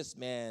exclaimed, this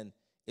man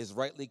is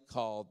rightly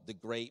called the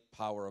great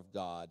power of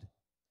God.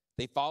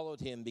 They followed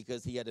him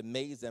because he had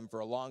amazed them for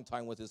a long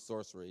time with his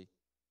sorcery.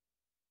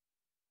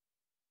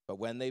 But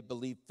when they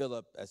believed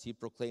Philip as he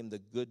proclaimed the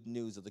good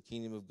news of the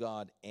kingdom of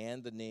God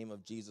and the name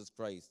of Jesus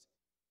Christ,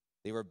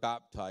 they were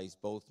baptized,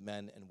 both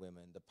men and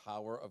women. The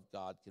power of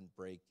God can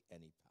break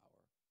any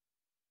power.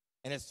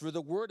 And it's through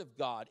the word of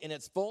God in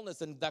its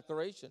fullness and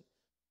declaration.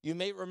 You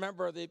may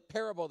remember the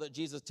parable that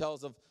Jesus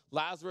tells of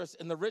Lazarus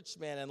and the rich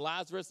man. And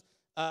Lazarus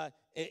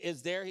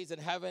is there. He's in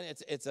heaven.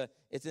 It's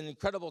an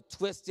incredible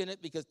twist in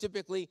it, because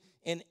typically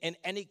in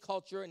any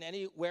culture and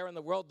anywhere in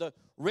the world, the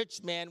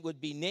rich man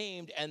would be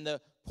named and the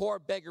poor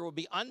beggar would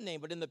be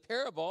unnamed. But in the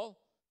parable,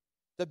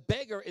 the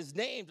beggar is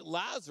named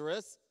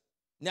Lazarus.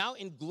 Now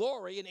in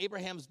glory in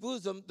Abraham's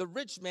bosom, the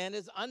rich man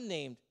is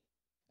unnamed.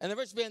 And the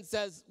rich man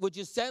says, would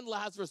you send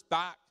Lazarus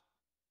back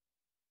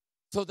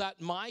so that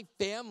my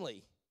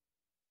family,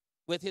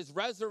 with his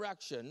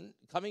resurrection,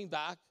 coming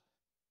back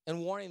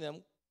and warning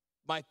them,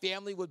 my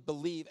family would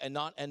believe and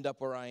not end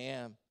up where I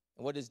am?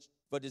 And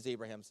what does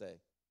Abraham say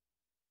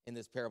in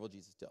this parable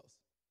Jesus tells?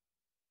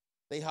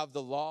 They have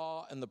the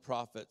law and the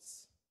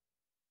prophets.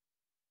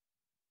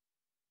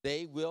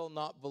 They will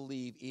not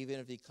believe even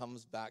if he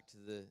comes back to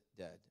the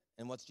dead.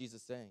 And what's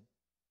Jesus saying?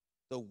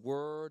 The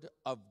word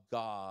of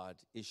God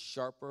is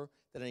sharper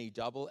than any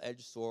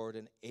double-edged sword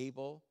and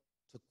able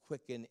to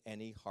quicken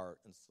any heart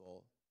and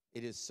soul.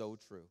 It is so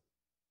true.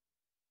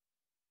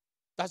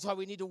 That's why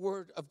we need the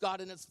word of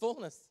God in its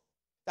fullness.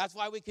 That's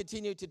why we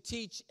continue to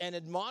teach and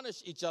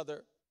admonish each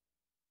other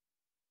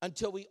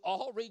until we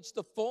all reach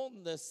the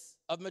fullness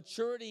of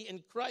maturity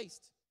in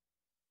Christ.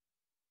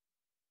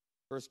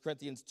 1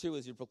 Corinthians 2,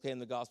 as you proclaim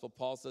the gospel,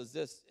 Paul says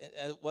this,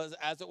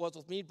 as it was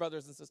with me,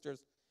 brothers and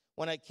sisters,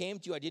 when I came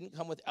to you, I didn't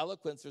come with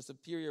eloquence or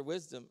superior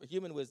wisdom, or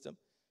human wisdom.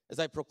 As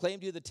I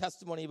proclaimed to you the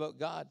testimony about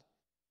God,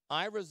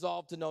 I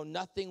resolved to know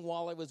nothing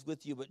while I was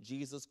with you but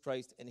Jesus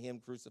Christ and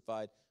him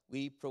crucified.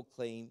 We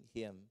proclaim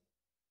him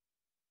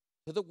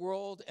to the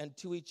world and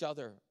to each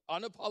other,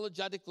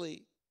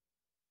 unapologetically.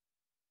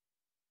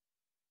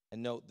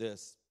 And note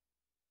this,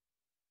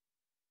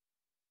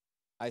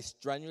 I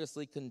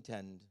strenuously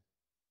contend.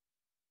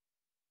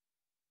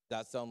 Does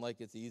that sound like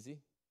it's easy?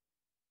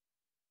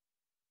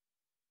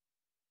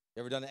 You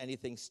ever done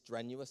anything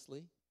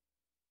strenuously?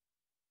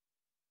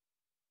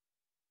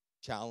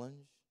 Challenge?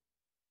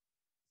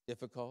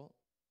 Difficult?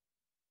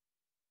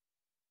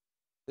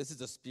 This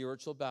is a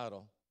spiritual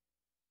battle.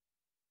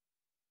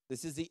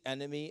 This is the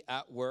enemy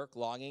at work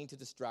longing to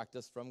distract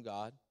us from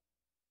God.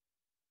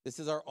 This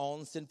is our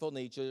own sinful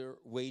nature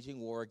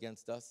waging war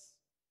against us.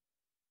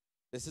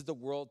 This is the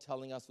world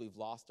telling us we've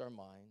lost our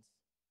minds.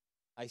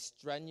 I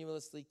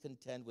strenuously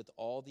contend with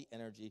all the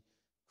energy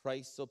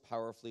Christ so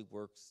powerfully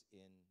works in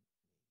me.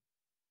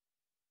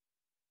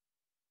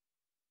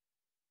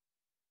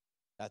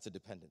 That's a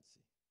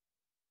dependency.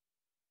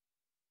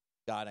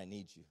 God, I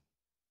need you.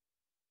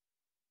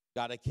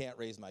 God, I can't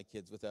raise my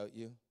kids without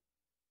you.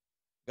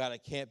 God, I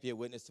can't be a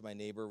witness to my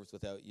neighbors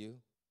without you.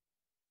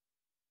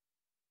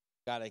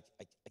 God,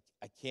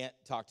 I can't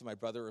talk to my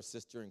brother or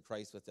sister in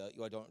Christ without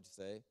you. I don't know what to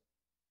say.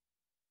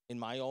 In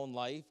my own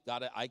life,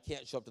 God, I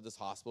can't show up to this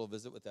hospital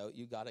visit without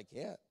you. God, I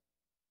can't.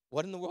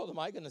 What in the world am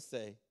I going to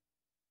say?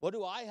 What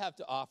do I have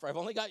to offer? I've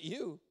only got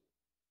you.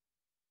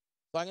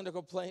 So I'm going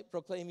to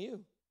proclaim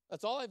you.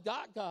 That's all I've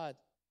got, God.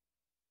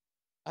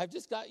 I've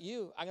just got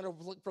you. I'm going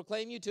to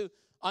proclaim you to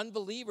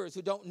unbelievers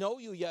who don't know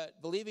you yet,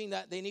 believing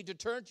that they need to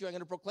turn to you. I'm going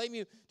to proclaim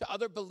you to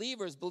other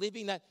believers,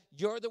 believing that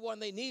you're the one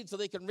they need so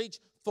they can reach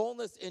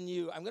fullness in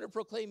you. I'm going to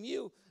proclaim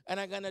you, and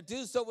I'm going to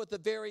do so with the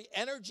very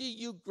energy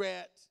you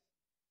grant.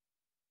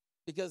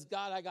 Because,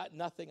 God, I got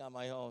nothing on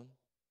my own.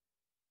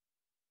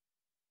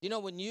 You know,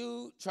 when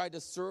you try to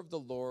serve the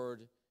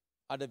Lord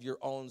out of your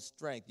own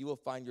strength, you will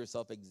find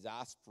yourself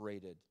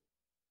exasperated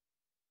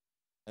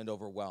and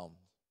overwhelmed.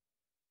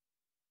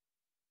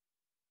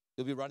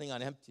 You'll be running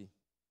on empty.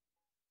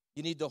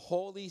 You need the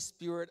Holy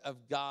Spirit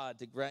of God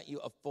to grant you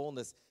a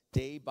fullness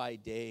day by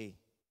day.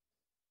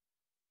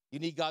 You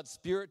need God's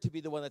Spirit to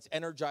be the one that's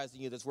energizing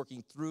you, that's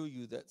working through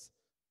you, that's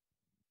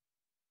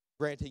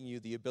granting you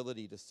the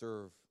ability to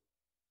serve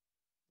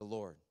the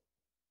Lord.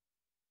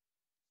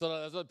 So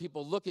that as other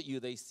people look at you,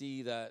 they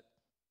see that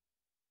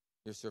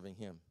you're serving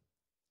him.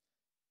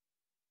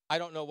 I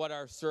don't know what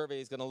our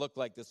survey is going to look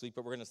like this week,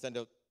 but we're going to send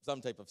out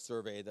some type of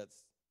survey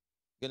that's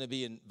going to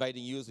be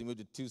inviting you as we move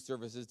to 2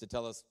 services to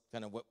tell us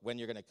kind of when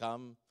you're going to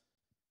come,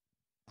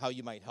 how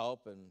you might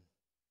help, and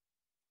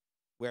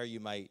where you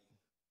might,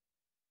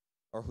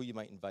 or who you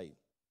might invite.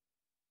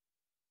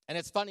 And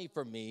it's funny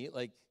for me,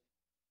 like,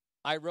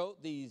 I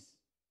wrote these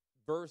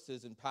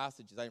verses and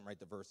passages. I didn't write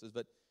the verses,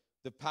 but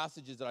the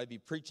passages that I'd be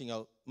preaching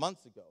out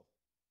months ago.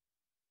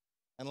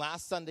 And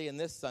last Sunday and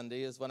this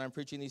Sunday is when I'm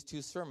preaching these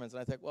 2 sermons.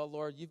 And I think, well,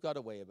 Lord, you've got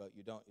a way about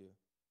you, don't you?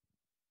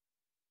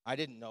 I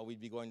didn't know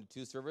we'd be going to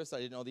 2 services. I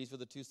didn't know these were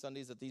the 2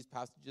 Sundays that these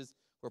passages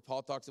where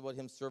Paul talks about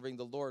him serving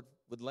the Lord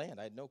would land.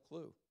 I had no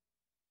clue.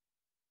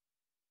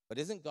 But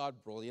isn't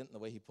God brilliant in the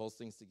way he pulls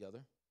things together?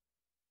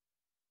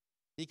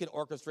 He can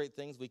orchestrate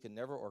things we can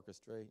never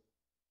orchestrate.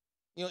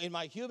 You know, in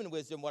my human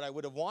wisdom, what I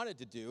would have wanted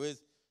to do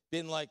is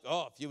been like,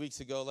 a few weeks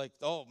ago, like,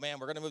 man,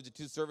 we're going to move to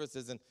 2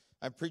 services, and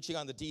I'm preaching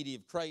on the deity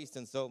of Christ,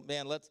 and so,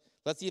 man, let's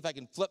see if I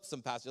can flip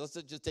some passages.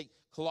 Let's just take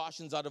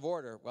Colossians out of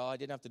order. Well, I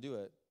didn't have to do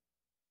it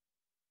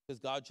because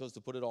God chose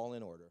to put it all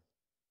in order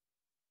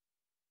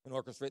and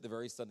orchestrate the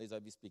very Sundays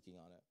I'd be speaking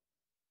on it.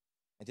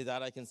 And to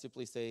that, I can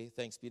simply say,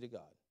 thanks be to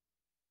God.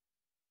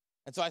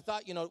 And so I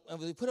thought, when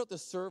we put out the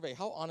survey,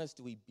 how honest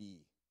do we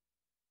be?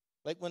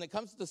 Like when it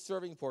comes to the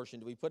serving portion,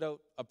 do we put out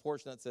a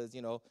portion that says,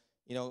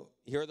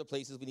 here are the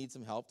places we need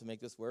some help to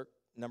make this work?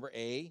 Number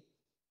A,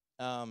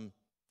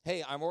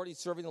 hey, I'm already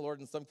serving the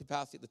Lord in some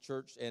capacity at the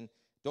church and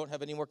don't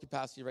have any more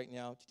capacity right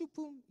now.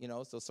 Boom,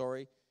 so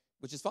sorry,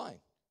 which is fine,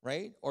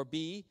 right? Or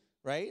B,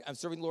 right? I'm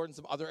serving the Lord in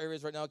some other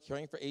areas right now,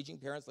 caring for aging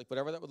parents, like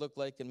whatever that would look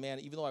like. And man,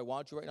 even though I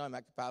want to right now, I'm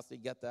at capacity,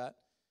 get that.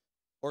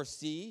 Or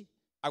C,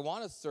 I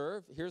want to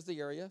serve. Here's the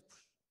area.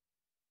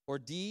 Or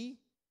D,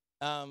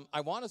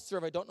 I want to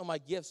serve. I don't know my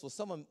gifts. Will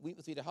someone meet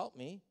with me to help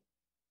me?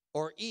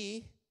 Or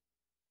E,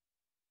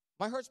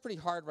 my heart's pretty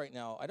hard right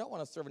now. I don't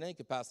want to serve in any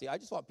capacity. I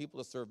just want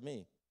people to serve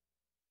me.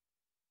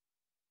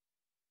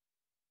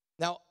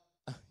 Now,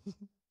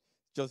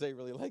 Jose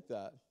really liked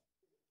that.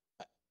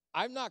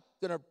 I'm not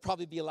going to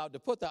probably be allowed to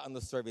put that on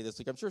the survey this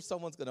week. I'm sure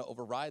someone's going to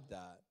override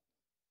that.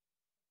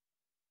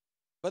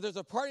 But there's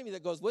a part of me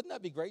that goes, wouldn't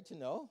that be great to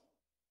know?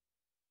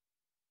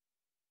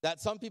 That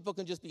some people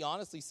can just be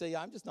honestly say,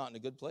 yeah, I'm just not in a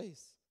good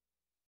place.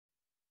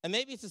 And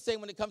maybe it's the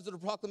same when it comes to the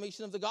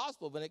proclamation of the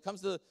gospel. When it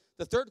comes to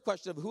the third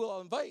question of who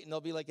I'll invite, and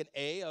there'll be like an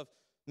A of,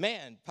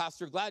 man,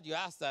 Pastor, glad you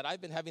asked that. I've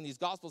been having these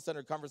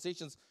gospel-centered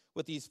conversations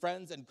with these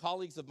friends and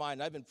colleagues of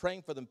mine. I've been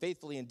praying for them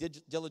faithfully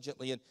and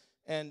diligently,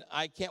 and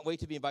I can't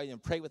wait to be invited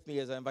and pray with me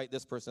as I invite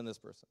this person.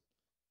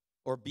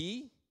 Or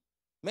B,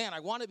 man, I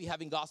want to be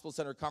having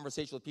gospel-centered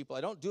conversation with people.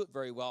 I don't do it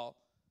very well.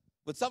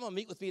 Would someone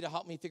meet with me to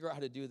help me figure out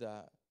how to do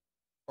that?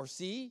 Or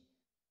C,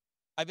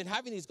 I've been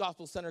having these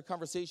gospel-centered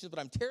conversations, but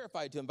I'm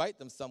terrified to invite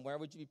them somewhere.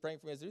 Would you be praying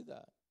for me as I do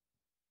that?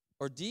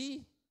 Or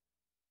D,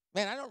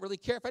 man, I don't really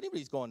care if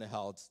anybody's going to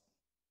hell.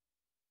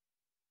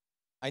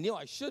 I know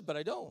I should, but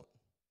I don't.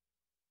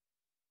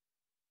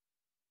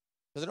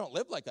 Because I don't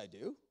live like I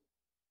do.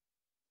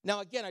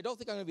 Now, again, I don't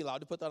think I'm going to be allowed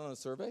to put that on a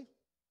survey,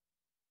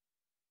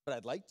 but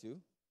I'd like to.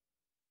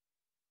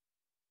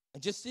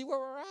 And just see where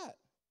we're at.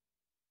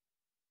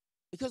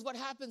 Because what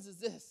happens is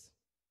this.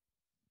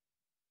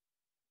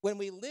 When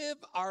we live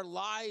our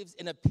lives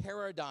in a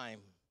paradigm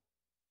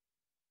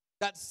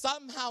that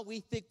somehow we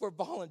think we're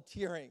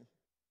volunteering,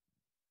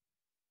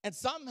 and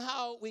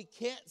somehow we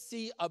can't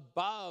see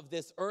above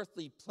this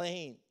earthly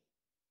plane,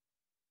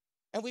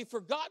 and we've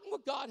forgotten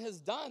what God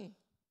has done,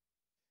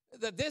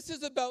 that this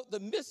is about the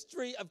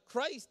mystery of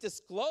Christ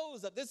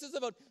disclosed, that this is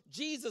about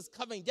Jesus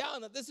coming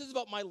down, that this is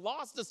about my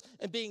lostness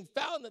and being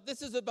found, that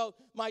this is about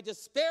my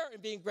despair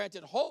and being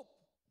granted hope.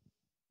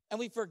 And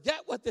we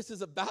forget what this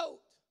is about.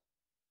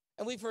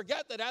 And we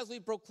forget that as we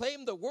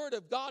proclaim the word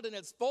of God in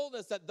its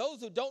fullness, that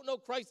those who don't know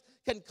Christ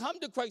can come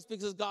to Christ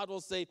because God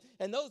will save.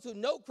 And those who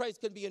know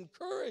Christ can be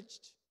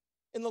encouraged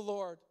in the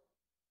Lord.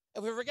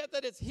 And we forget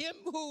that it's him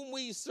whom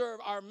we serve,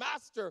 our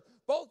master,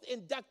 both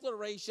in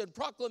declaration,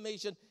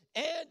 proclamation,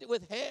 and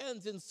with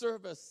hands in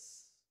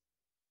service.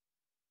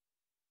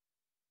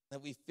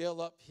 That we fill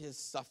up his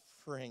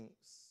sufferings.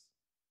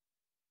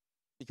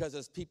 Because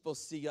as people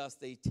see us,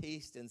 they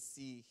taste and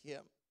see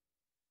him.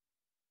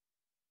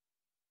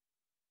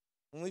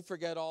 When we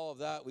forget all of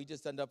that, we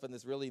just end up in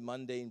this really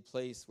mundane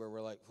place where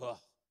we're like, why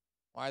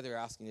are they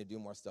asking to do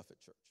more stuff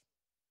at church?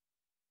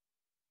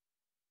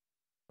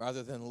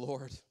 Rather than,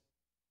 Lord,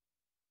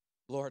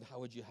 how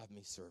would you have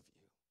me serve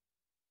you?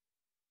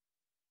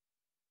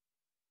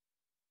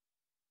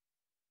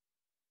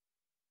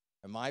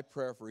 And my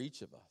prayer for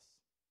each of us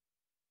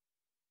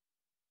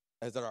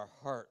is that our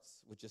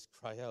hearts would just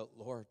cry out,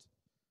 Lord,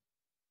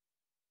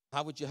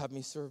 how would you have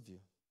me serve you?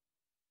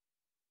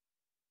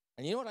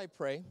 And you know what I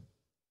pray?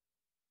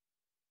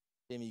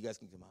 Jamie, you guys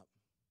can come up.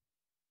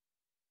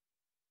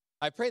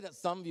 I pray that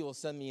some of you will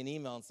send me an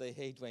email and say,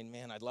 hey, Dwayne,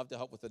 man, I'd love to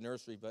help with the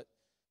nursery, but,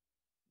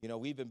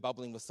 we've been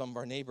bubbling with some of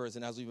our neighbors,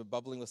 and as we've been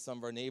bubbling with some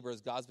of our neighbors,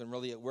 God's been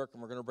really at work,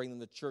 and we're going to bring them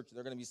to church.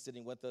 They're going to be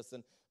sitting with us,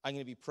 and I'm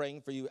going to be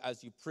praying for you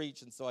as you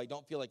preach, and so I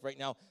don't feel like right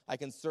now I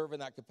can serve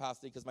in that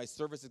capacity because my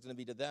service is going to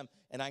be to them,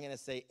 and I'm going to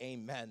say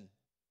amen.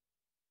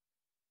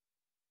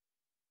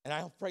 And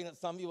I'm praying that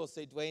some of you will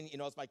say, Dwayne,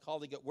 as my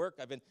colleague at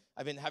work, I've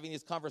been having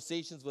these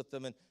conversations with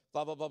them and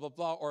blah, blah, blah, blah,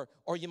 blah.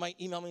 Or you might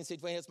email me and say,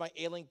 Dwayne, it's my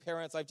ailing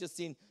parents. I've just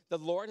seen the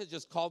Lord has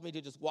just called me to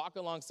just walk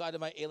alongside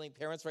of my ailing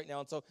parents right now.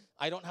 And so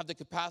I don't have the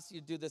capacity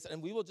to do this.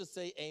 And we will just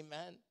say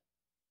amen.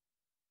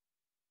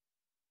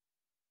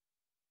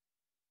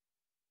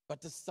 But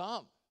to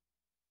some,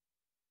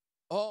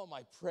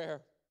 my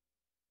prayer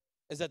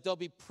is that they'll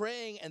be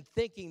praying and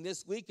thinking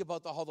this week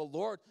about how the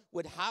Lord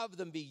would have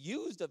them be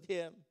used of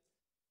him.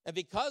 And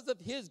because of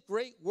his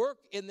great work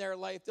in their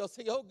life, they'll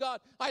say, oh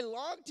God, I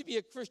long to be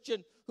a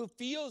Christian who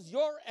feels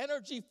your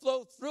energy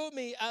flow through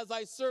me as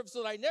I serve,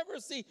 so that I never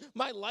see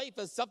my life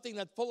as something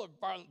that's full of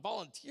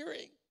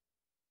volunteering,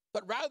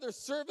 but rather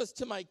service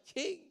to my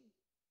King.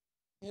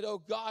 And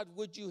oh God,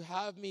 would you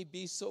have me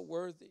be so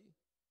worthy?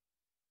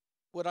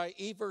 Would I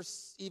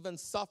even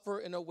suffer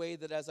in a way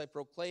that as I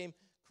proclaim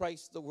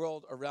Christ the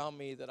world around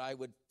me, that I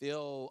would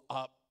fill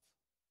up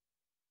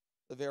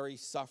the very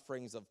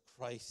sufferings of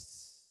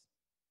Christ,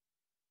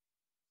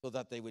 so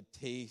that they would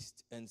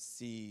taste and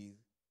see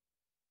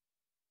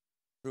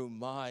through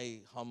my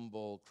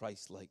humble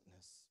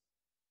Christ-likeness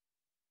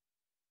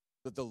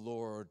that the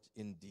Lord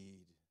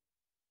indeed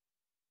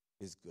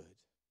is good.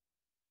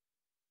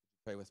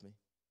 Pray with me.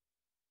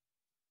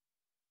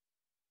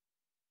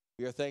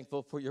 We are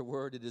thankful for your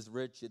word. It is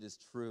rich. It is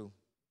true.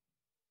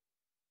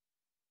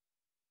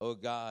 Oh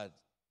God,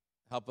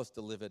 help us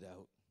to live it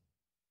out.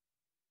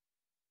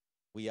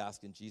 We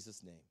ask in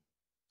Jesus' name.